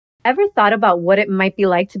Ever thought about what it might be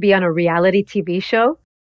like to be on a reality TV show?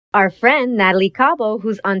 Our friend Natalie Cabo,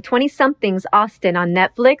 who's on 20-somethings Austin on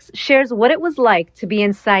Netflix, shares what it was like to be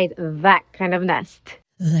inside that kind of nest.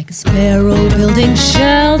 Like a sparrow building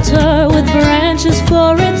shelter with branches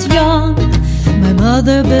for its young, my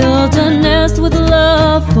mother built a nest with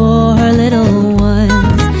love for her little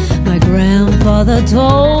ones. My grandfather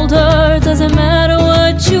told her, doesn't matter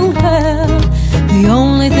what you have, the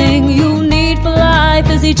only thing you need for life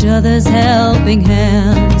is each other's helping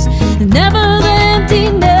hands. Never the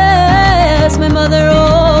emptiness, my mother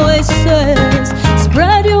always says,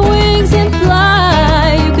 spread your wings and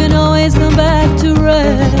fly, you can always come back to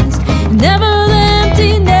rest. Never the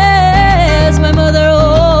emptiness, my mother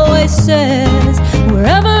always says,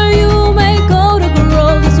 wherever you may go to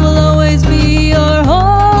grow, this will always be your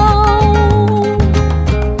home.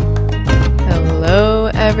 Hello,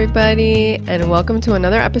 everybody, and welcome to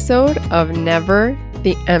another episode of Never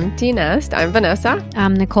the Empty Nest. I'm Vanessa.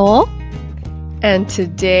 I'm Nicole. And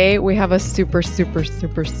today we have a super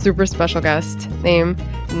special guest named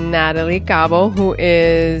Natalie Cabo, who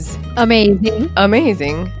is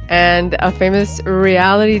amazing and a famous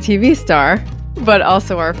reality TV star, but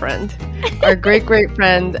also our friend, our great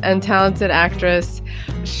friend and talented actress.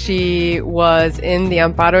 She was in the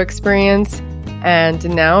Amparo Experience, and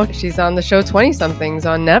now she's on the show 20-somethings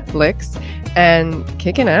on Netflix and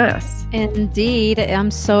kicking ass. Indeed.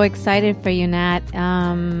 I'm so excited for you, Nat.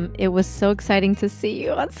 It was so exciting to see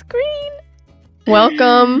you on screen.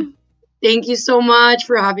 Welcome. Thank you so much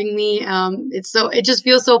for having me. It just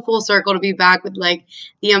feels so full circle to be back with like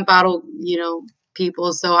the Amparo,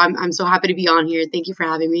 people. So I'm so happy to be on here. Thank you for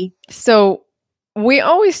having me. So we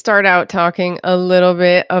always start out talking a little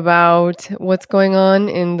bit about what's going on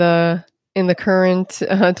in the current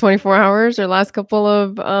 24 hours or last couple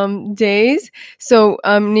of days. So,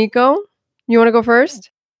 Nico, you want to go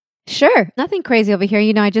first? Sure. Nothing crazy over here.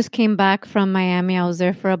 I just came back from Miami. I was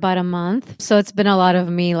there for about a month. So it's been a lot of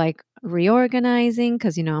me like reorganizing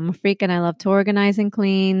because, I'm a freak and I love to organize and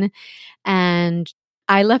clean. And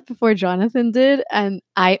I left before Jonathan did. And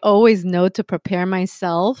I always know to prepare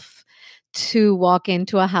myself to walk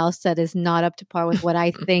into a house that is not up to par with what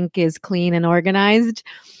I think is clean and organized.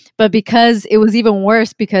 But because it was even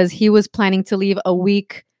worse because he was planning to leave a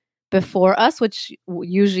week before us, which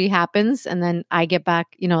usually happens. And then I get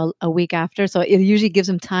back, a week after. So it usually gives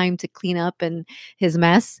him time to clean up and his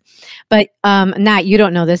mess. But Nat, you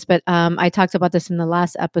don't know this, but I talked about this in the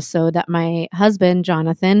last episode that my husband,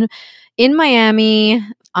 Jonathan, in Miami,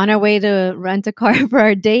 on our way to rent a car for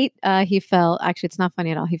our date, he fell. Actually, it's not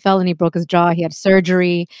funny at all. He fell and he broke his jaw. He had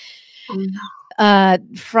surgery. Oh, no.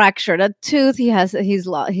 Fractured a tooth. He's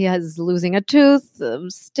losing a tooth,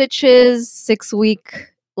 stitches, 6-week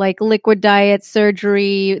liquid diet,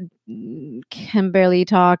 surgery, can barely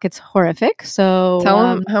talk. It's horrific. So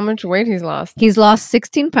tell him how much weight he's lost. He's lost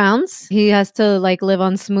 16 pounds. He has to live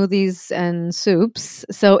on smoothies and soups.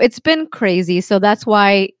 So it's been crazy. So that's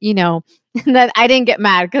why, that I didn't get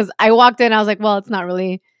mad because I walked in. I was like, well, it's not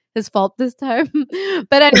really his fault this time.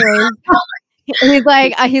 But anyways.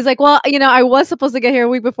 He's like, well, I was supposed to get here a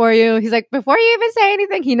week before you. He's like, before you even say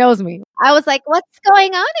anything, he knows me. I was like, what's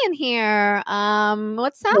going on in here?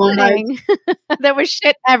 What's happening? There was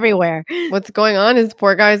shit everywhere. What's going on is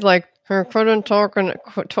poor guy's like, I couldn't talk and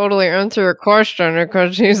totally answer your question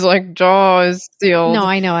because he's like, jaw is sealed. No,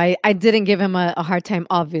 I know. I didn't give him a hard time,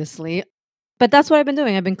 obviously. But that's what I've been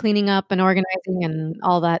doing. I've been cleaning up and organizing and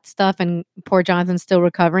all that stuff. And poor Jonathan's still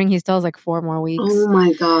recovering. He still has 4 more weeks. Oh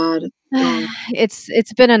my God.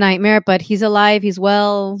 It's been a nightmare, but he's alive. He's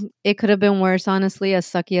well. It could have been worse, honestly, as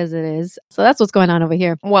sucky as it is. So that's what's going on over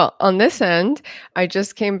here. Well, on this end, I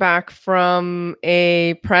just came back from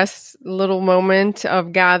a press little moment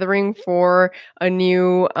of gathering for a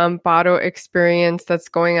new Amparo Experience that's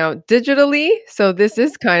going out digitally. So this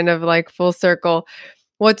is kind of full circle.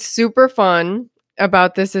 What's super fun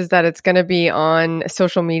about this is that it's going to be on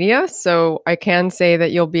social media. So I can say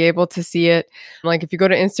that you'll be able to see it. If you go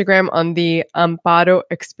to Instagram on the Amparo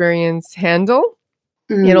Experience handle,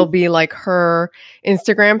 it'll be her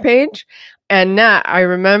Instagram page. And Nat, I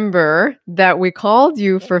remember that we called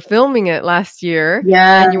you for filming it last year.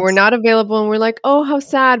 Yes. And you were not available. And we're like, oh, how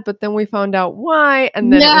sad. But then we found out why.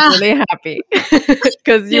 And then it was really happy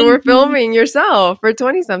because you were filming yourself for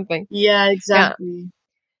 20-something. Yeah, exactly. Yeah.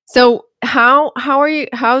 So how are you?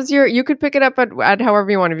 You could pick it up at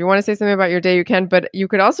however you want. If you want to say something about your day, you can. But you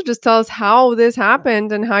could also just tell us how this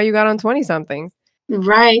happened and how you got on 20-somethings.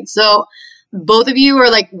 Right. So both of you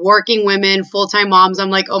are working women, full-time moms. I'm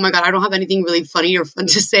like, oh my God, I don't have anything really funny or fun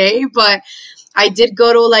to say. But I did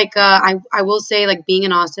go to like I will say like being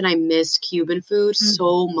in Austin, I missed Cuban food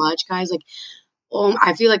so much, guys. Like,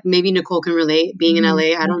 I feel like maybe Nicole can relate being in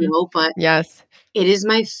LA. I don't know, but Yes. it is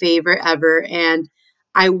my favorite ever. And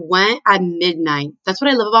I went at midnight. That's what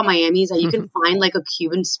I love about Miami is that you can find like a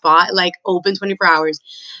Cuban spot like open 24 hours.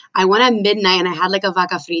 I went at midnight and I had like a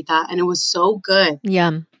vaca frita and it was so good.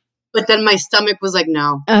 Yum. But then my stomach was like,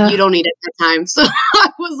 no, you don't eat it at that time. So I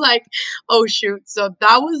was like, oh shoot. So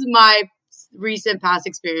that was my recent past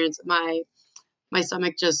experience. My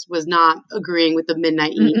stomach just was not agreeing with the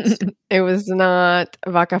midnight eats. It was not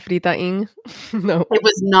vaca frita-ing. No. It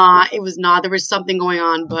was not. There was something going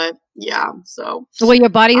on, but yeah. So well, your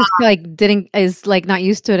body is like not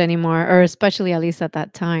used to it anymore, or especially at least at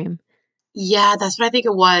that time. Yeah, that's what I think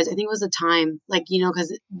it was. I think it was the time, like, you know,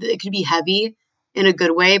 because it could be heavy in a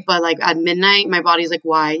good way, but like at midnight, my body's like,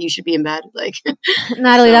 why? You should be in bed. Like,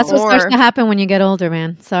 Natalie, that's what starts to happen when you get older,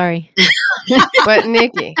 man. Sorry. But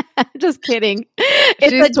Nikki. Just kidding.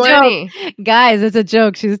 She's 20. Joke. Guys, it's a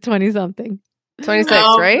joke. She's 20 something. 26,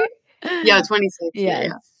 right? Yeah, 26.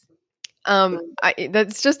 Yes. Yeah.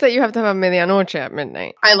 That's just that you have to have a medianoche at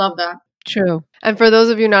midnight. I love that. True. And for those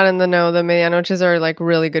of you not in the know, the medianoches are like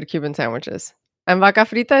really good Cuban sandwiches. And vaca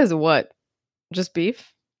frita is what? Just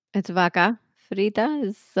beef? It's vaca frita.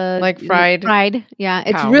 It's like fried. Yeah,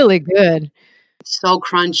 it's cow. really good. So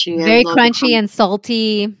crunchy. Very crunchy and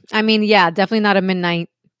salty. I mean, yeah, definitely not a midnight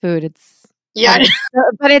food. It's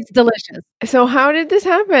but it's delicious. So how did this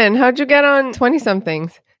happen? How'd you get on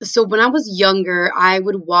 20-somethings? So when I was younger, I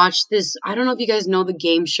would watch this. I don't know if you guys know the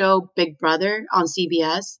game show Big Brother on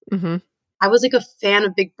CBS. Mm-hmm. I was like a fan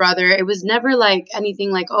of Big Brother. It was never like anything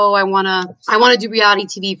like, oh, I wanna do reality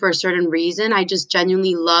TV for a certain reason. I just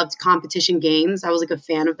genuinely loved competition games. I was like a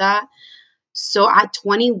fan of that. So at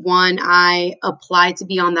 21, I applied to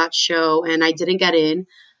be on that show and I didn't get in.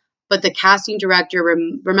 But the casting director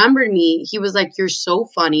remembered me. He was like, you're so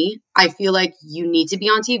funny. I feel like you need to be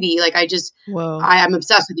on TV. Like I'm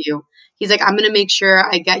obsessed with you. He's like, I'm going to make sure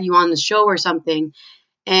I get you on the show or something.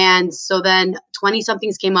 And so then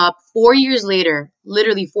 20-somethings came up 4 years later,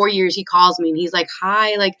 literally 4 years. He calls me and he's like,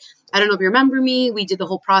 hi, like, I don't know if you remember me. We did the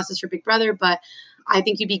whole process for Big Brother, but I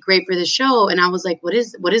think you'd be great for the show. And I was like, what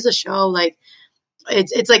is a show? Like,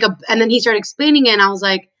 it's like and then he started explaining it and I was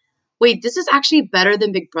like, wait, this is actually better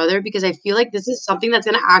than Big Brother because I feel like this is something that's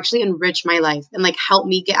going to actually enrich my life and like help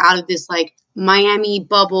me get out of this like Miami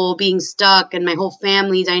bubble, being stuck and my whole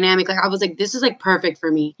family dynamic. Like I was like, this is like perfect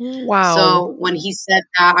for me. Wow. So when he said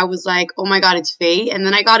that, I was like, oh my God, it's fate. And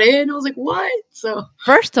then I got in. I was like, what? So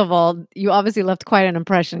first of all, you obviously left quite an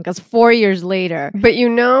impression because 4 years later. But you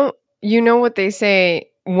know what they say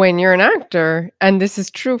when you're an actor, and this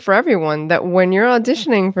is true for everyone, that when you're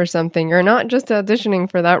auditioning for something, you're not just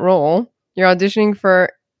auditioning for that role. You're auditioning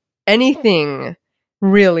for anything,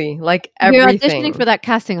 really, like everything. You're auditioning for that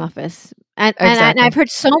casting office. And I've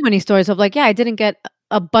heard so many stories of like, yeah, I didn't get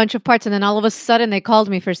a bunch of parts. And then all of a sudden they called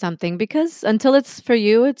me for something because until it's for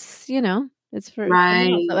you, it's, you know, it's for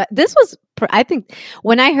right. So this was, I think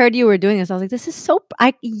when I heard you were doing this, I was like, this is so,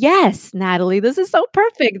 yes, Natalie, this is so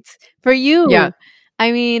perfect for you. Yeah.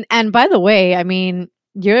 I mean, and by the way, I mean,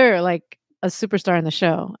 you're like a superstar in the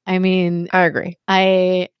show. I mean, I agree.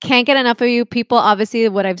 I can't get enough of you. People, obviously,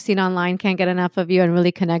 what I've seen online, can't get enough of you and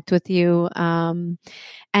really connect with you. And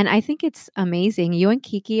I think it's amazing. You and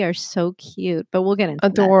Kiki are so cute, but we'll get into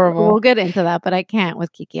adorable. We'll get into that, but I can't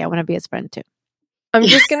with Kiki. I want to be his friend too. I'm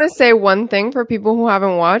just going to say one thing for people who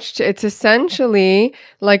haven't watched. It's essentially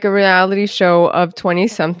like a reality show of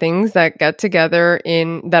 20-somethings that get together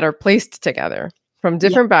that are placed together from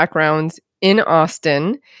different backgrounds in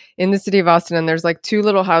Austin, in the city of Austin. And there's like two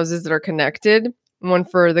little houses that are connected, one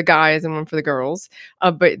for the guys and one for the girls.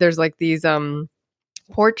 But there's like these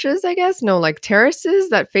porches, I guess. No, like terraces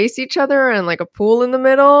that face each other and like a pool in the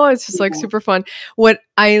middle. It's just like super fun. What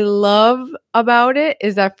I love about it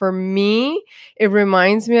is that for me, it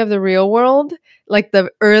reminds me of the real world, like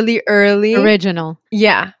the early original.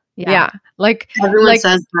 Yeah. Like everyone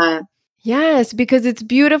says that. Yes, because it's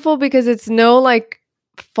beautiful, because it's no like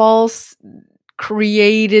false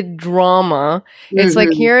created drama. It's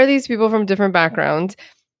like, here are these people from different backgrounds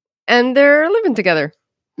and they're living together.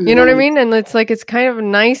 You know what I mean? And it's like, it's kind of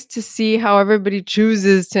nice to see how everybody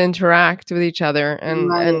chooses to interact with each other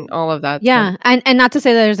and all of that. Yeah. And not to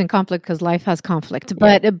say that there isn't conflict, because life has conflict,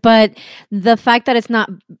 but the fact that it's not,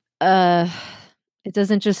 it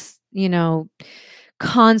doesn't just, you know,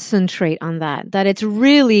 concentrate on that it's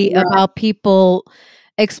really about people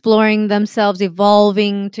exploring themselves,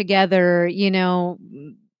 evolving together, you know,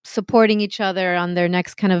 supporting each other on their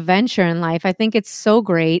next kind of venture in life. I think it's so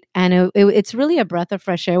great. And it's really a breath of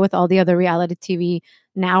fresh air with all the other reality TV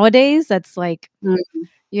nowadays. That's like,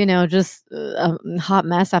 just a hot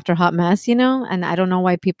mess after hot mess, and I don't know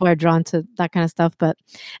why people are drawn to that kind of stuff, but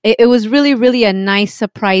it was really, really a nice,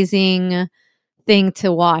 surprising thing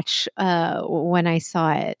to watch when I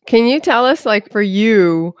saw it. Can you tell us, like, for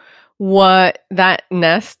you, what that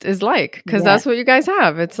nest is like? Because that's what you guys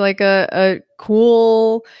have. It's like a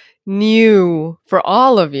cool, new, for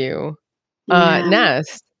all of you,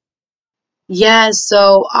 nest. Yeah.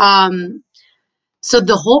 So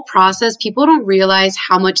the whole process, people don't realize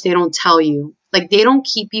how much they don't tell you. Like, they don't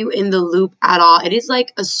keep you in the loop at all. It is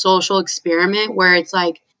like a social experiment where it's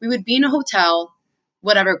like we would be in a hotel,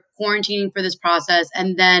 whatever, quarantining for this process,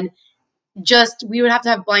 and then we would have to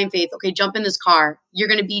have blind faith. Okay, jump in this car. You're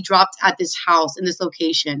going to be dropped at this house in this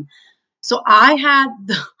location. So I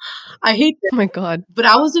hate this. Oh my God. But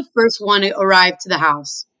I was the first one to arrive to the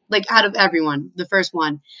house, like out of everyone, the first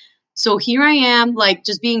one. So here I am, like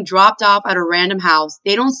just being dropped off at a random house.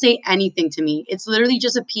 They don't say anything to me. It's literally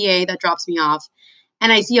just a PA that drops me off.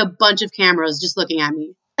 And I see a bunch of cameras just looking at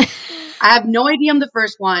me. I have no idea I'm the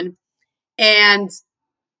first one. And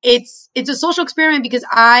it's a social experiment because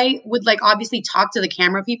I would like obviously talk to the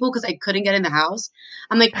camera people because I couldn't get in the house.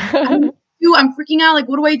 I'm like, I'm freaking out. Like,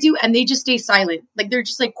 what do I do? And they just stay silent. Like, they're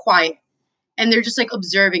just like quiet and they're just like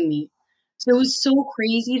observing me. So it was so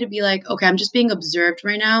crazy to be like, okay, I'm just being observed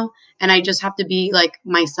right now. And I just have to be like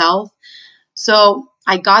myself. So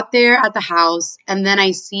I got there at the house and then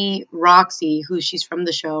I see Roxy, she's from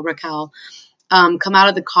the show, Raquel, come out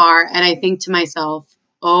of the car. And I think to myself,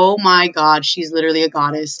 oh my God, she's literally a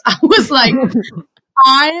goddess. I was like,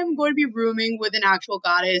 I am going to be rooming with an actual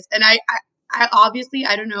goddess. And I obviously,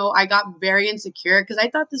 I don't know, I got very insecure because I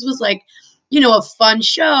thought this was like, a fun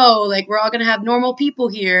show. Like, we're all going to have normal people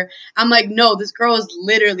here. I'm like, no, this girl is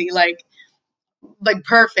literally like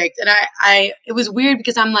perfect. And it was weird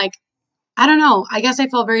because I'm like, I don't know. I guess I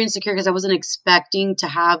felt very insecure because I wasn't expecting to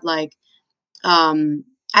have like,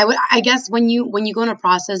 I guess when you go in a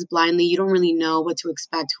process blindly, you don't really know what to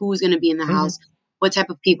expect, who's going to be in the house, what type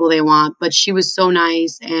of people they want. But she was so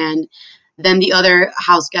nice. And then the other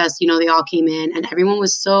house guests, they all came in and everyone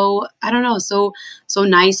was so, I don't know, so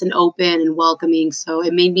nice and open and welcoming. So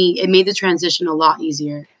it made the transition a lot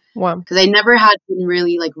easier. Wow. Because I never had been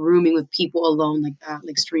really like rooming with people alone like that,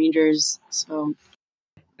 like strangers. So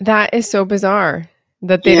that is so bizarre.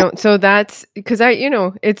 That they don't. So that's because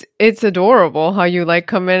it's adorable how you like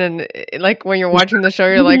come in and like when you're watching the show,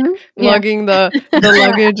 you're like lugging the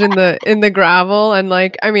luggage in the gravel. And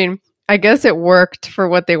like, I mean, I guess it worked for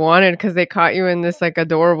what they wanted because they caught you in this like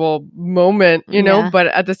adorable moment, but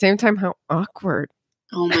at the same time, how awkward.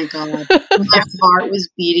 Oh my God. My heart was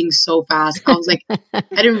beating so fast. I was like,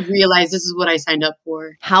 I didn't realize this is what I signed up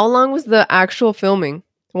for. How long was the actual filming?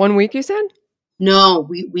 1 week, you said? No,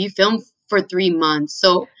 we filmed for 3 months.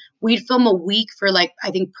 So we'd film a week for like,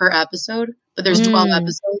 I think per episode, but there's 12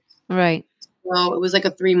 episodes. Right. So it was like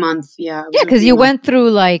a 3 month. Yeah. Yeah. Cause you went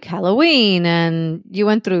through like Halloween and you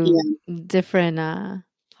went through different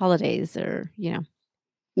holidays or, Yeah.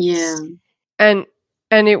 And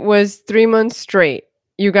it was 3 months straight.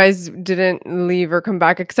 You guys didn't leave or come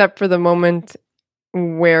back except for the moment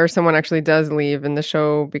where someone actually does leave in the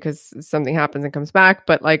show because something happens and comes back.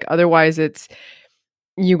 But like, otherwise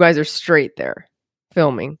you guys are straight there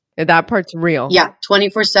filming. That part's real. Yeah.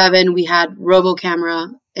 24/7. We had robo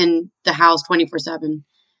camera in the house 24/7.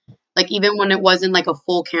 Like even when it wasn't like a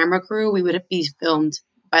full camera crew, we would be filmed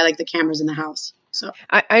by like the cameras in the house. So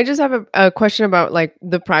I just have a question about like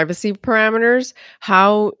the privacy parameters.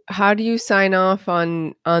 How do you sign off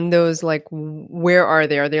on those? Like, where are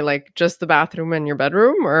they? Are they like just the bathroom and your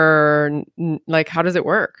bedroom, or like how does it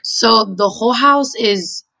work? So the whole house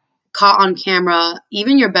is caught on camera,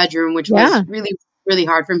 even your bedroom, which was really, really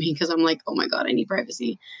hard for me because I'm like, oh my God, I need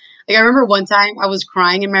privacy. Like I remember one time I was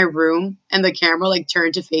crying in my room and the camera like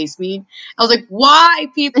turned to face me. I was like, why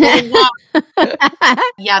people? Why?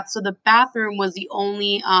 Yeah. So the bathroom was the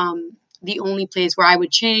only place where I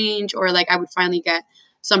would change or like I would finally get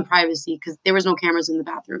some privacy because there was no cameras in the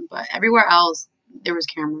bathroom, but everywhere else there was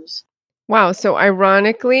cameras. Wow. So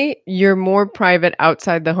ironically, you're more private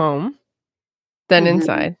outside the home than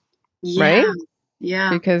inside, right?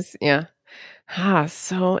 Yeah. Because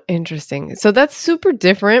so interesting. So that's super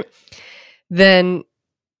different than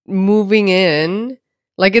moving in.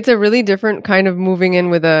 Like it's a really different kind of moving in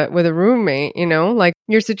with a roommate, like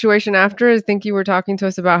your situation after. I think you were talking to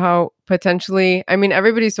us about how potentially, I mean,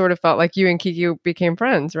 everybody sort of felt like you and Kiki became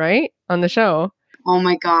friends, right? On the show. Oh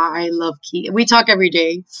my God. I love Kiki. We talk every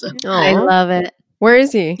day. So. I love it. Where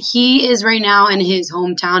is he? He is right now in his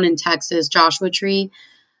hometown in Texas, Joshua Tree.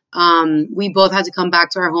 We both had to come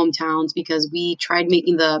back to our hometowns because we tried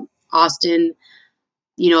making the Austin,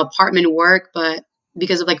 apartment work, but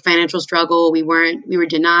because of like financial struggle, we were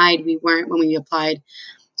denied. We weren't when we applied.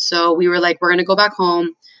 So we were like, we're going to go back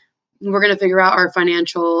home. We're going to figure out our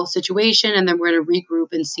financial situation, and then we're going to regroup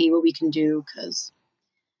and see what we can do, because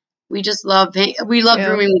we just love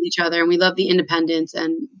rooming with each other, and we love the independence,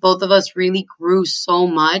 and both of us really grew so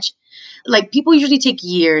much. Like, people usually take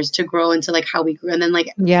years to grow into like how we grew, and then like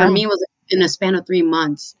for me it was in a span of 3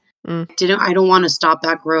 months. I don't want to stop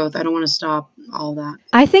that growth. I don't want to stop all that.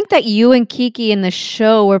 I think that you and Kiki in the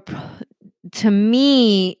show were, to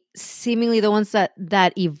me, seemingly the ones that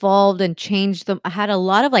evolved and changed them. I had a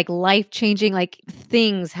lot of like life-changing like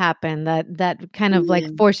things happen that kind of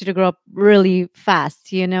like forced you to grow up really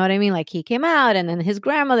fast. You know what I mean? Like, he came out, and then his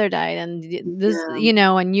grandmother died, and this,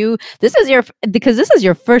 and this is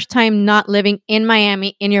your first time not living in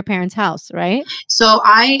Miami in your parents' house, right? So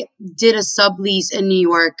I did a sublease in New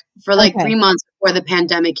York for like 3 months before the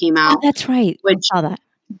pandemic came out. Oh, that's right. I saw that.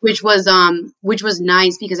 Which was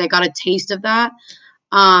nice because I got a taste of that.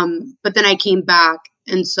 But then I came back.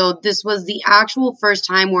 And so this was the actual first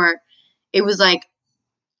time where it was like,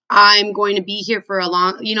 I'm going to be here for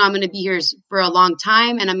I'm going to be here for a long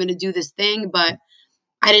time, and I'm going to do this thing. But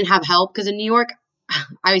I didn't have help because in New York,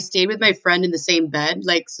 I stayed with my friend in the same bed.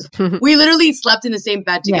 Like, we literally slept in the same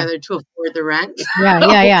bed together to afford the rent.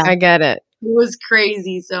 Yeah. I get it. It was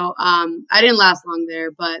crazy. So, I didn't last long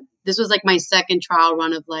there, but this was like my second trial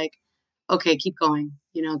run of like, okay, keep going,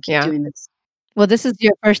 keep doing this. Well, this is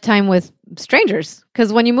your first time with strangers,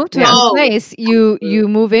 because when you move to a place, you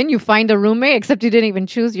move in, you find a roommate, except you didn't even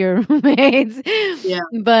choose your roommates. Yeah.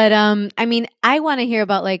 But I mean, I want to hear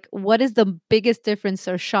about like, what is the biggest difference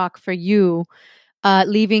or shock for you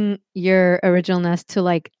leaving your original nest to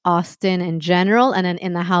like Austin in general, and then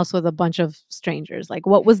in the house with a bunch of strangers? Like,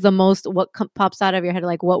 what was the most, pops out of your head?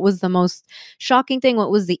 Like, what was the most shocking thing?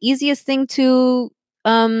 What was the easiest thing to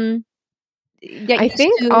get I used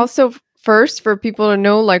think to? also first for people to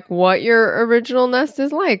know like what your original nest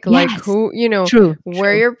is like who,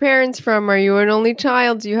 where your parents from? Are you an only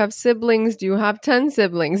child? Do you have siblings? Do you have 10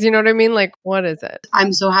 siblings? You know what I mean? Like, what is it?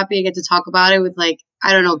 I'm so happy I get to talk about it with like,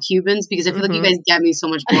 I don't know, Cubans, because I feel like you guys get me so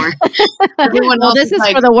much more. Everyone else this is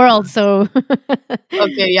like, for the world, so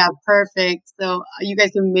okay, yeah, perfect. So you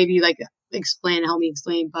guys can maybe like help me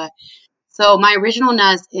explain. But so my original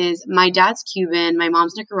nest is, my dad's Cuban, my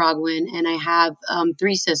mom's Nicaraguan, and I have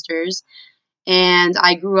 3 sisters. And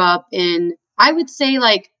I grew up in, I would say,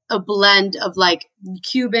 like a blend of like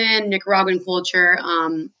Cuban, Nicaraguan culture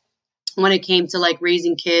when it came to like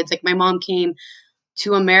raising kids. Like, my mom came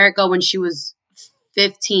to America when she was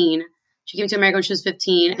 15. She came to America when she was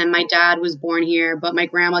 15, and my dad was born here, but my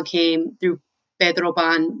grandma came through Pedro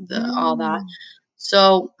Pan, all that.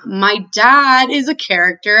 So my dad is a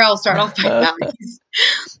character. I'll start off by that. He's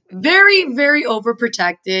very, very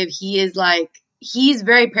overprotective. He's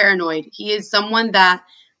very paranoid. He is someone that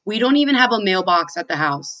we don't even have a mailbox at the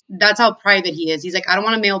house. That's how private he is. He's like, I don't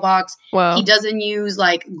want a mailbox. Wow. He doesn't use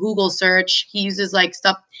like Google search. He uses like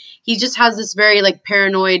stuff. He just has this very like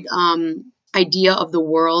paranoid idea of the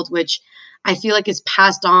world, which I feel like is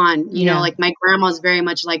passed on. You know, like my grandma's very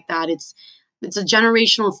much like that. It's a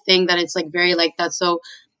generational thing that it's like very like that. So,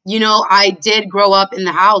 I did grow up in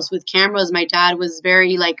the house with cameras. My dad was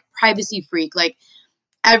very like privacy freak. Like,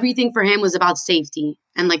 everything for him was about safety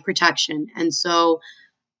and like protection. And so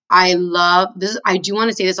I love this. I do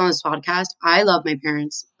want to say this on this podcast. I love my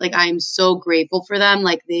parents. Like, I'm so grateful for them.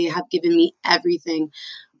 Like, they have given me everything,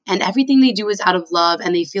 and everything they do is out of love,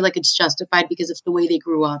 and they feel like it's justified because of the way they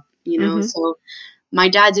grew up, So my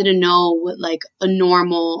dad didn't know what like a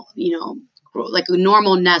normal, like a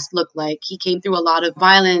normal nest looked like. He came through a lot of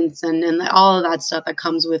violence and all of that stuff that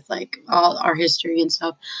comes with like all our history and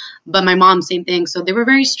stuff. But my mom, same thing. So they were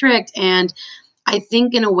very strict. And I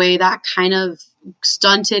think in a way that kind of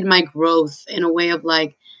stunted my growth in a way of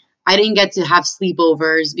like, I didn't get to have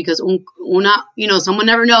sleepovers because someone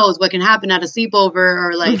never knows what can happen at a sleepover,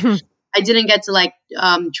 or like I didn't get to like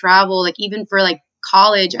travel, like even for like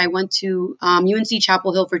college. I went to UNC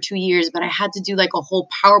Chapel Hill for 2 years, but I had to do like a whole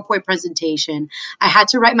PowerPoint presentation. I had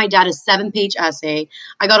to write my dad a 7-page essay.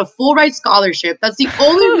 I got a full ride scholarship. That's the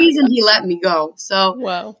only reason he let me go. So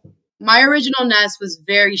wow. My original nest was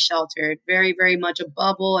very sheltered, very, very much a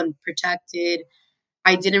bubble and protected.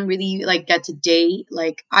 I didn't really like get to date.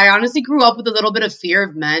 Like I honestly grew up with a little bit of fear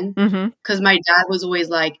of men because my dad was always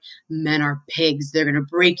like, men are pigs. They're going to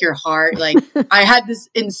break your heart. Like I had this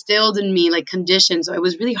instilled in me, like conditioned. So it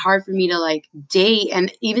was really hard for me to like date.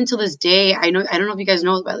 And even to this day, I don't know if you guys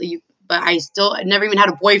know about you, but I never even had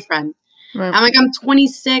a boyfriend. Right. I'm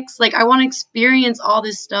 26. Like I want to experience all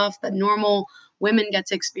this stuff that normal women get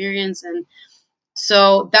to experience. And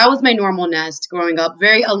so that was my normal nest growing up.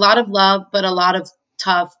 A lot of love, but a lot of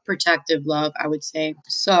tough, protective love, I would say.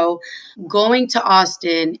 So going to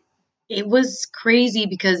Austin, it was crazy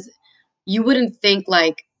because you wouldn't think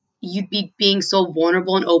like you'd be being so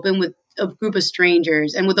vulnerable and open with a group of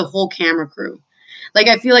strangers and with a whole camera crew. Like,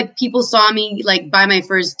 I feel like people saw me like buy my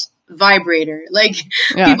first vibrator. Like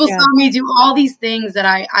people saw me do all these things that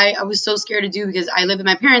I was so scared to do because I live in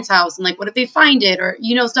my parents' house. And like, what if they find it? Or,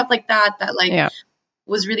 stuff like that like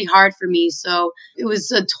was really hard for me. So it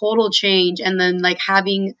was a total change. And then like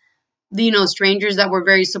having, strangers that were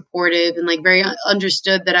very supportive and like very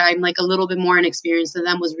understood that I'm like a little bit more inexperienced than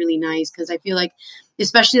them was really nice. Cause I feel like,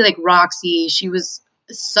 especially like Roxy, she was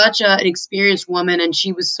such an experienced woman and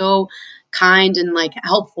she was so kind and like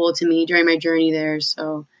helpful to me during my journey there.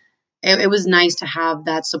 So it was nice to have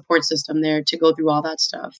that support system there to go through all that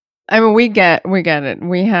stuff. I mean, we get it.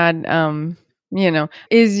 We had,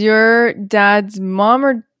 is your dad's mom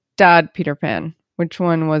or dad Peter Pan? Which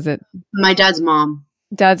one was it? My dad's mom.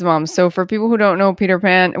 Dad's mom. So for people who don't know Peter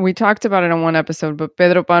Pan, we talked about it on one episode, but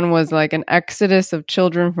Pedro Pan was like an exodus of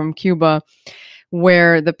children from Cuba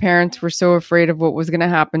where the parents were so afraid of what was going to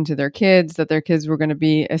happen to their kids, that their kids were going to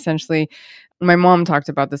be essentially, my mom talked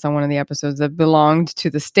about this on one of the episodes, that belonged to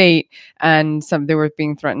the state, and they were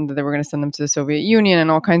being threatened that they were going to send them to the Soviet Union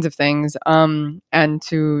and all kinds of things, and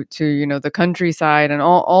to the countryside, and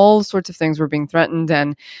all sorts of things were being threatened.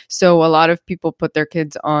 And so a lot of people put their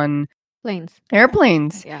kids on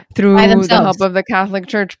airplanes through the help of the Catholic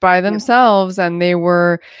Church by themselves, and they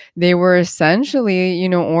were essentially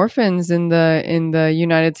orphans in the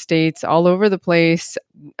United States all over the place.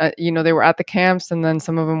 They were at the camps, and then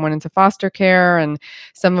some of them went into foster care, and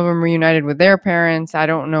some of them reunited with their parents. I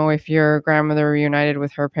don't know if your grandmother reunited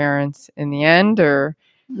with her parents in the end or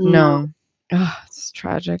no. Oh, it's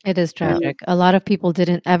tragic. It is tragic. A lot of people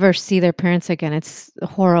didn't ever see their parents again. It's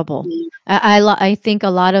horrible. I think a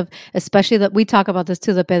lot of, especially that we talk about this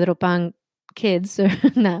too, the Pedro Pan kids, or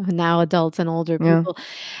now adults and older people,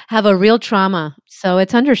 have a real trauma. So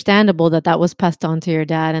it's understandable that was passed on to your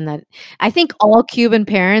dad, and that I think all Cuban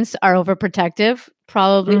parents are overprotective,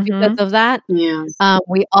 probably because of that.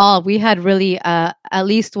 We had really, at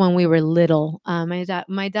least when we were little,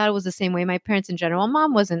 my dad was the same way. My parents in general,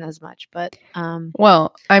 mom wasn't as much, but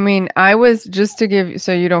well, I mean, I was, just to give,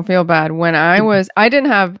 so you don't feel bad, when I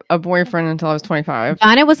didn't have a boyfriend until I was 25.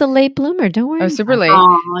 Donna was a late bloomer. Don't worry. I was super late.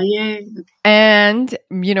 Oh, yeah. And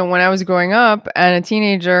when I was growing up and a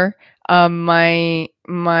teenager, my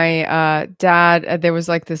dad, there was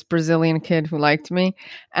like this Brazilian kid who liked me,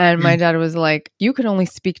 and my dad was like, you could only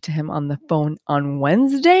speak to him on the phone on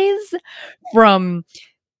Wednesdays from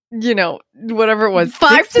whatever it was,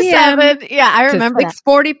 5 to 7. Yeah, I remember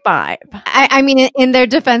 6:45. I mean, in their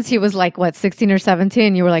defense, he was like, what, 16 or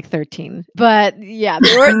 17? You were like 13. But yeah,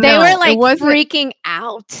 they were like freaking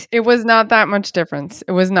out. It was not that much difference.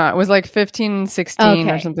 It was not. It was like 15 and 16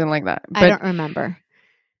 or something like that. But I don't remember.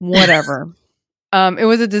 Whatever. It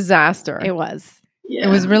was a disaster. It was. Yeah. It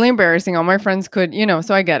was really embarrassing. All my friends could,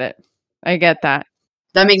 so I get it. I get that.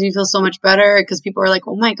 That makes me feel so much better because people are like,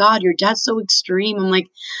 oh my God, your dad's so extreme. I'm like,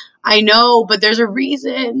 I know, but there's a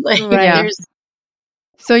reason. Like,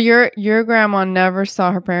 So your grandma never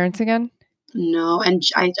saw her parents again? No. And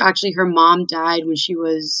her mom died when she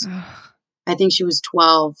was, I think she was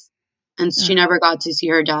 12. And she never got to see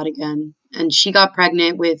her dad again. And she got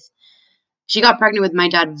pregnant with my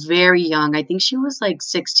dad very young. I think she was like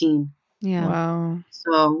 16. Yeah. Wow.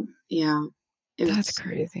 So, yeah. That's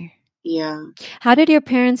crazy. Yeah. How did your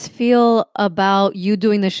parents feel about you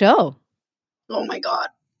doing the show? Oh my God.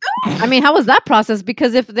 I mean, how was that process?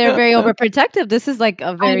 Because if they're very overprotective, this is like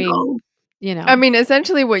a very, I mean,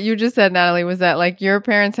 essentially what you just said, Natalie, was that like your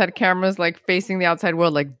parents had cameras like facing the outside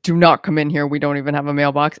world, like, do not come in here. We don't even have a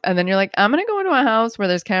mailbox. And then you're like, I'm going to go into a house where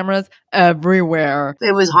there's cameras everywhere.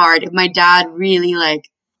 It was hard. My dad really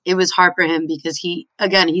it was hard for him because he's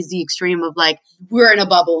the extreme of like, we're in a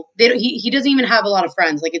bubble. He doesn't even have a lot of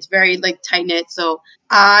friends. Like, it's very like tight knit. So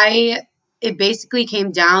it basically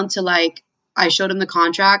came down to like, I showed him the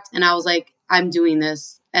contract and I was like, I'm doing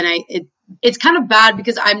this. And it's kind of bad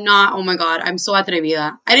because I'm not, oh my God, I'm so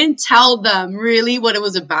atrevida. I didn't tell them really what it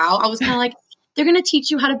was about. I was kind of like, they're going to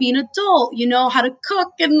teach you how to be an adult, you know, how to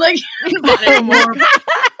cook and like,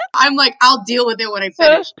 I'm like, I'll deal with it when I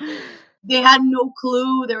finish. They had no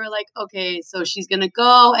clue. They were like, okay, so she's going to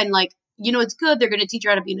go and like, you know, it's good. They're going to teach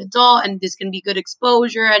her how to be an adult and this can be good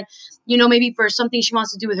exposure. And, you know, maybe for something she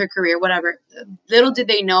wants to do with her career, whatever. Little did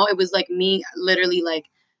they know it was like me literally like,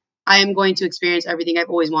 I am going to experience everything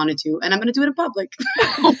I've always wanted to, and I'm going to do it in public.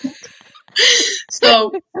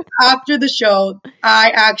 So after the show,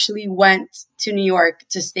 I actually went to New York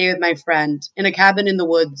to stay with my friend in a cabin in the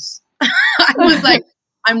woods. I was like,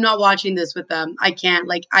 I'm not watching this with them. I can't,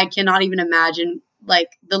 like, I cannot even imagine like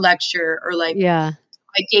the lecture or like, Yeah.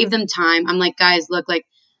 I gave them time. I'm like, guys, look, like,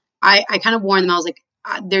 I kind of warned them. I was like,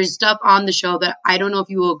 there's stuff on the show that I don't know if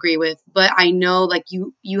you will agree with, but I know like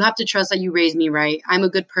you have to trust that you raised me right. I'm a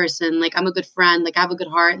good person. Like, I'm a good friend. Like, I have a good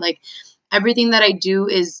heart. Like, everything that I do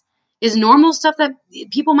is normal stuff that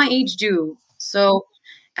people my age do. So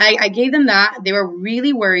I gave them that. They were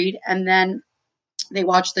really worried. And then they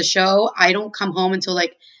watched the show. I don't come home until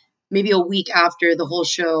like maybe a week after the whole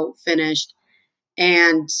show finished.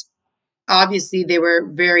 And obviously they were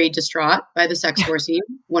very distraught by the sex tour scene.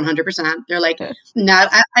 100%. They're like, not,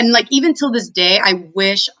 and like, even till this day, I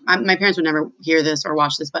wish my parents would never hear this or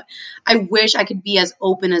watch this, but I wish I could be as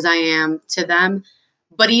open as I am to them.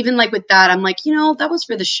 But even like with that, I'm like, you know, that was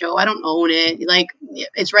for the show. I don't own it. Like,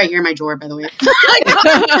 it's right here in my drawer, by the way.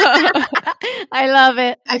 I love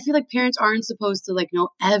it. I feel like parents aren't supposed to like know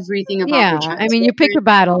everything about their child. I mean, you pick your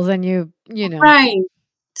battles and you know. Right.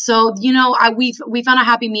 So, you know, we found a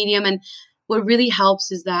happy medium, and what really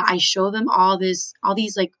helps is that I show them all these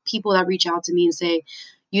like people that reach out to me and say,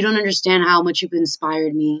 you don't understand how much you've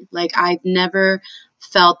inspired me. Like, I've never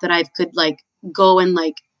felt that I could like go and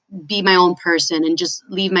like be my own person and just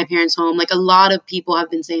leave my parents home. Like, a lot of people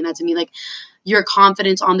have been saying that to me, like, your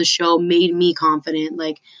confidence on the show made me confident.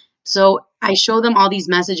 Like, so I show them all these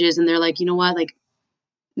messages and they're like, you know what, like,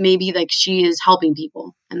 maybe like she is helping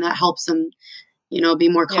people, and that helps them, you know, be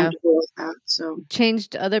more comfortable with that. So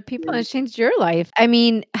changed other people. It's changed your life. I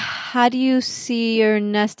mean, how do you see your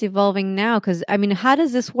nest evolving now? Because I mean, how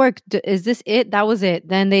does this work? Is this it? That was it?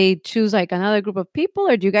 Then they choose like another group of people,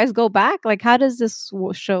 or do you guys go back? Like, how does this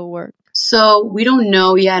show work? So we don't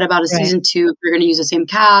know yet about a season 2. If we're going to use the same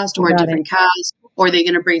cast or a different cast, or they're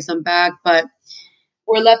going to bring some back, but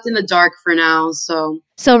we're left in the dark for now. So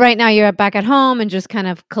right now you're back at home and just kind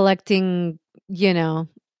of collecting, you know,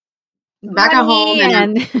 back at home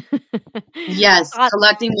and yes, Awesome.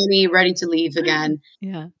 collecting money, ready to leave again.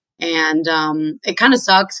 Yeah. And it kind of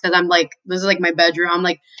sucks because I'm like, this is like my bedroom. I'm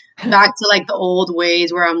like back to like the old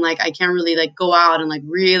ways where I'm like, I can't really like go out and like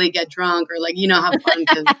really get drunk or like, you know, have fun.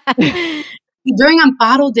 During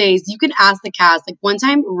Amparo days, you can ask the cast. Like, one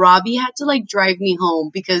time Robbie had to like drive me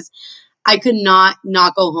home because I could not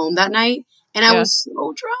go home that night. And I was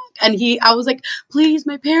so drunk. And I was like, please,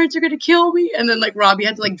 my parents are going to kill me. And then like Robbie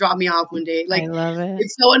had to like drop me off one day. Like, I love it.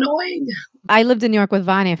 It's so annoying. I lived in New York with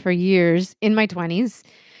Vanya for years in my 20s.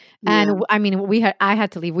 And I mean, I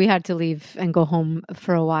had to leave. We had to leave and go home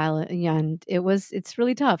for a while. Yeah, and it's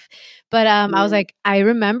really tough. But I was like, I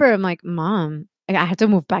remember, I'm like, Mom, I had to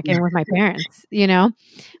move back in with my parents, you know,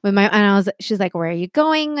 she's like, where are you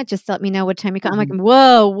going? Just let me know what time you come. I'm like,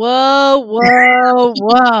 whoa,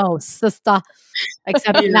 sister.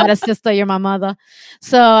 Except you're not a sister, you're my mother.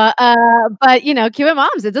 So, but you know, Cuban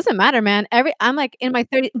moms, it doesn't matter, man. I'm like in my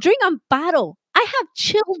 30s, during Amparo, I have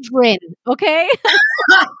children, okay?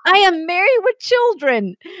 I am married with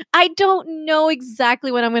children. I don't know exactly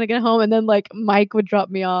when I'm going to get home. And then like Mike would drop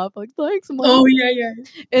me off. Like, thanks, Mom. Oh, yeah.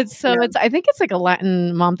 I think it's like a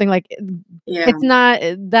Latin mom thing. Like, it's not,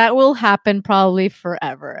 that will happen probably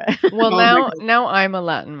forever. Well, now I'm a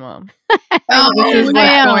Latin mom.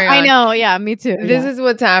 I know. Yeah, me too. This is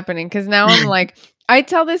what's happening. Because now I'm like, I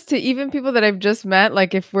tell this to even people that I've just met.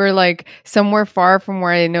 Like, if we're like somewhere far from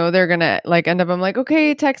where I know they're gonna like end up, I'm like,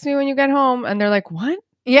 okay, text me when you get home, and they're like, what?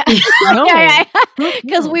 Yeah,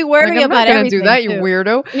 because we worry like, about everything. Do that, too. you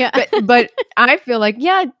weirdo. Yeah, but I feel like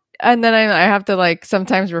and then I have to like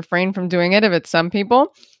sometimes refrain from doing it if it's some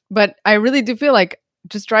people. But I really do feel like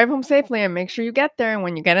just drive home safely and make sure you get there. And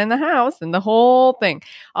when you get in the house and the whole thing,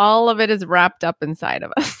 all of it is wrapped up inside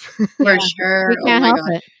of us. For sure. We can't help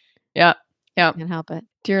it. Yeah. Can't help it.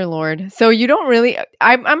 Dear Lord. So you don't really,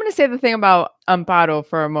 I'm going to say the thing about Amparo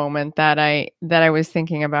for a moment that I was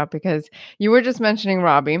thinking about, because you were just mentioning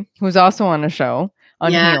Robbie, who's also on a show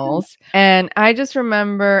on Heels. And I just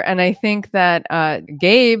remember, and I think that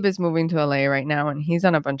Gabe is moving to LA right now and he's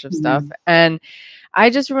on a bunch of stuff. And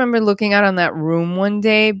I just remember looking out on that room one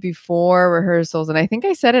day before rehearsals. And I think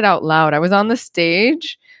I said it out loud. I was on the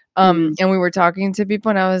stage And we were talking to people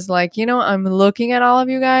and I was like, I'm looking at all of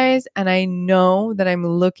you guys and I know that I'm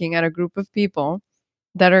looking at a group of people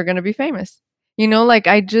that are going to be famous. Like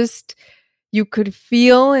you could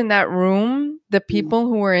feel in that room the people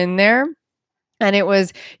who were in there. And it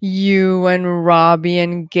was you and Robbie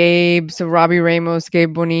and Gabe. So Robbie Ramos,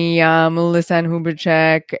 Gabe Bonilla, Melissa and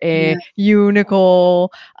Hubacek, you,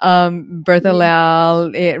 Nicole, Bertha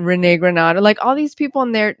Leal, Renee Granado, like all these people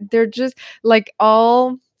in there, they're just like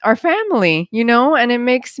all our family, and it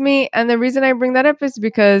makes me, and the reason I bring that up is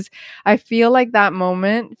because I feel like that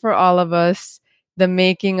moment for all of us, the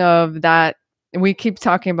making of that, we keep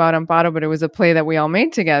talking about Amparo, but it was a play that we all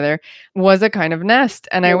made together, was a kind of nest.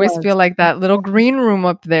 And I always feel like that little green room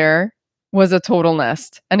up there was a total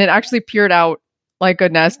nest. And it actually peered out like a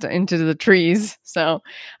nest into the trees. So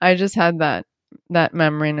I just had that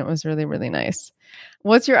memory and it was really, really nice.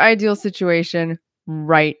 What's your ideal situation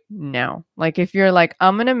right now? Like if you're like,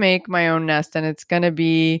 I'm going to make my own nest and it's going to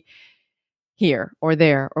be here or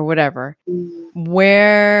there or whatever,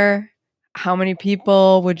 how many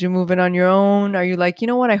people would you move in on your own? Are you like, you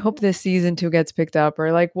know what? I hope this season 2 gets picked up,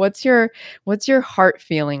 or like, what's your heart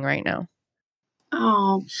feeling right now?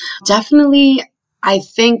 Oh, definitely. I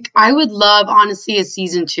think I would love, honestly, a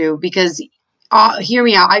season 2 because hear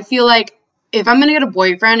me out. I feel like if I'm going to get a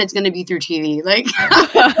boyfriend, it's going to be through TV. Like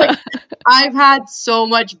I've had so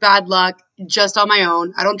much bad luck just on my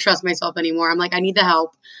own. I don't trust myself anymore. I'm like, I need the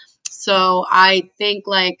help. So I think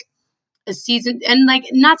like a season, and like,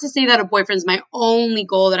 not to say that a boyfriend is my only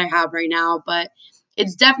goal that I have right now, but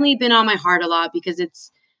it's definitely been on my heart a lot because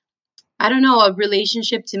I don't know, a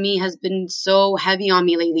relationship to me has been so heavy on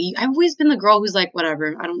me lately. I've always been the girl who's like,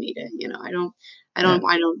 whatever, I don't need it. I don't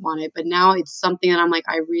want it. But now it's something that I'm like,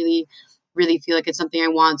 I really, really feel like it's something I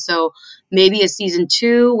want. So maybe a season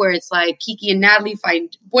 2 where it's like Kiki and Natalie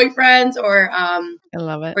find boyfriends or I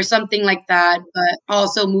love it. Or something like that, but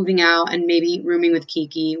also moving out and maybe rooming with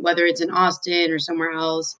Kiki, whether it's in Austin or somewhere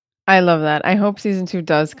else. I love that. I hope season 2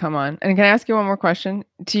 does come on. And can I ask you one more question?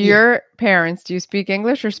 To your parents, do you speak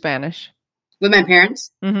English or Spanish? With my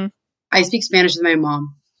parents? Mm-hmm. I speak Spanish with my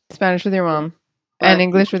mom. Spanish with your mom. And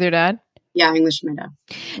English with your dad? Yeah, English with my dad.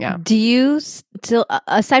 Yeah. Do you still,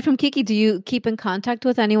 aside from Kiki, do you keep in contact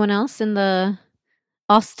with anyone else in the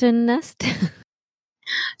Austin nest?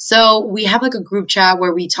 So we have like a group chat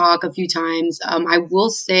where we talk a few times. I will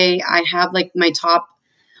say I have like my top,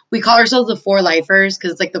 we call ourselves the 4 lifers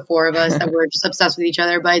because it's like the 4 of us that we're just obsessed with each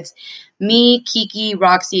other. But it's me, Kiki,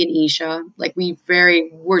 Roxy, and Isha. Like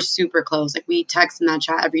we're super close. Like we text in that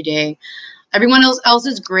chat every day. Everyone else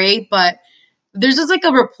is great, but there's just like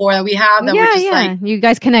a rapport that we have that we're just like, you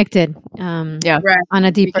guys connected on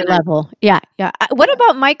a deeper level. Yeah. What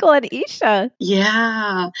about Michael and Isha?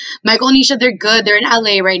 Yeah, Michael and Isha, they're good. They're in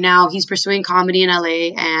LA right now. He's pursuing comedy in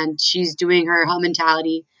LA and she's doing her Hot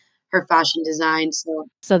Mentality, her fashion design.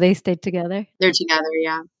 So they stayed together? They're together,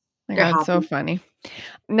 yeah. My God, it's so funny.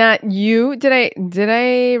 Nat, did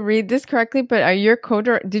I read this correctly? But are you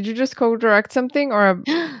did you just co-direct something or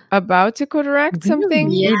about to co-direct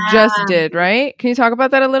something? Yeah. You just did, right? Can you talk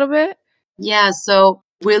about that a little bit? Yeah, so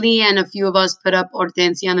Willie and a few of us put up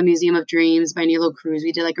Hortensia in the Museum of Dreams by Nilo Cruz.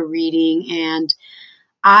 We did like a reading, and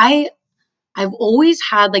I've always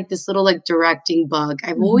had like this little like directing bug.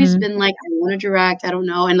 I've always been like, I want to direct. I don't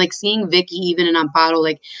know. And like seeing Vicky even in Amparo,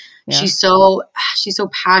 like she's so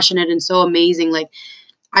passionate and so amazing. Like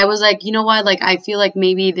I was like, you know what? Like I feel like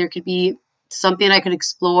maybe there could be something I could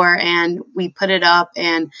explore, and we put it up,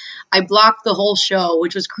 and I blocked the whole show,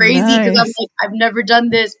 which was crazy because I'm like, I've never done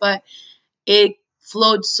this, but it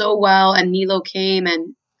flowed so well. And Nilo came,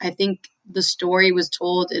 and I think the story was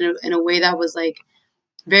told in a way that was like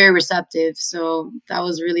very receptive. So that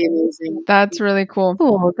was really amazing. That's really cool.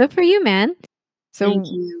 Cool. Good for you, man. So Thank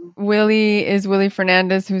you. Willie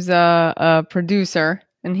Fernandez, who's a producer,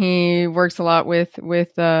 and he works a lot with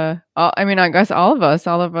I guess all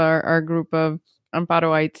of our group of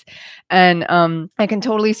Amparoites. And I can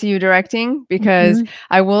totally see you directing because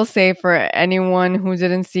I will say, for anyone who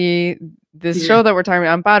didn't see this show that we're talking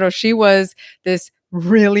about, Amparo, she was this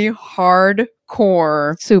really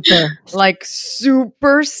hardcore,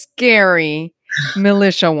 super scary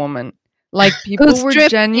militia woman. Like people were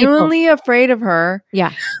genuinely afraid of her.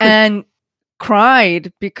 Yeah. And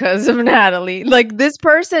cried because of Natalie. Like this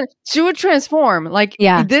person, she would transform. Like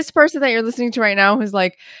this person that you're listening to right now who's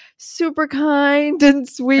like super kind and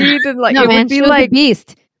sweet and like would be like a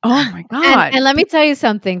beast. Oh my God. And let me tell you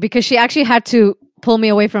something, because she actually had to pull me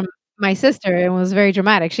away from my sister. It was very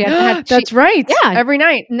dramatic. She had That's right. Yeah. Every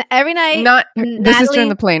night. Every night. Not the sister in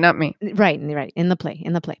the play, not me. Right. In the play.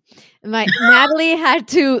 Natalie had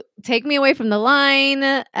to take me away from the line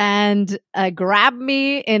and grab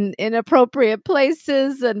me in inappropriate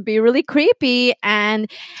places and be really creepy. And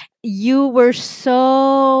you were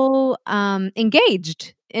so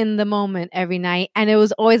engaged in the moment every night, and it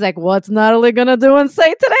was always like, what's Natalie gonna do and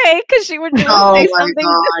say today? Because she would say something.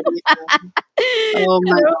 God, yeah. Oh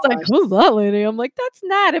my god! Like, who's that lady? I'm like, that's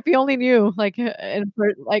Nat. If you only knew, like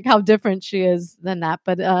how different she is than that.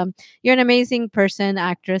 But you're an amazing person,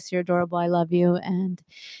 actress. You're adorable. I love you, and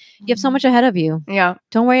you have so much ahead of you. Yeah.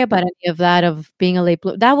 Don't worry about any of that of being a late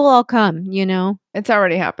bloomer. That will all come. It's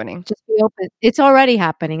already happening. Just be open. It's already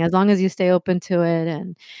happening as long as you stay open to it.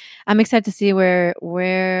 And I'm excited to see where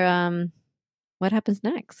what happens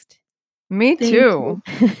next. Me too.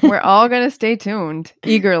 We're all going to stay tuned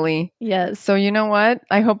eagerly. Yes. So you know what?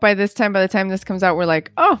 I hope by the time this comes out, we're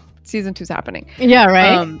like, oh, season 2's happening. Yeah,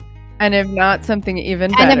 right. And if not, something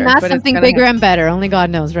even better. And if not, something bigger and better. Only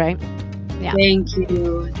God knows, right? Yeah. Thank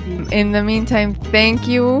you. In the meantime, thank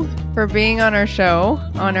you for being on our show,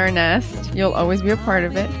 on our nest. You'll always be a part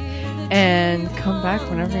of it. And come back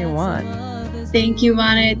whenever you want. Thank you,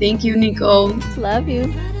 Vane. Thank you, Nico. Love you.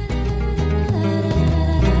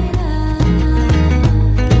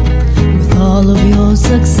 With all of your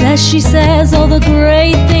success, she says, all the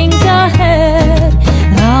great things ahead.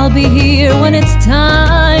 I'll be here when it's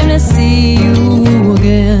time to see you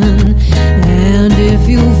again. And if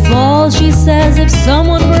you fall, she says, if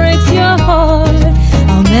someone breaks your heart,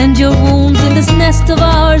 I'll mend your wounds in this nest of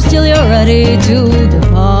ours till you're ready to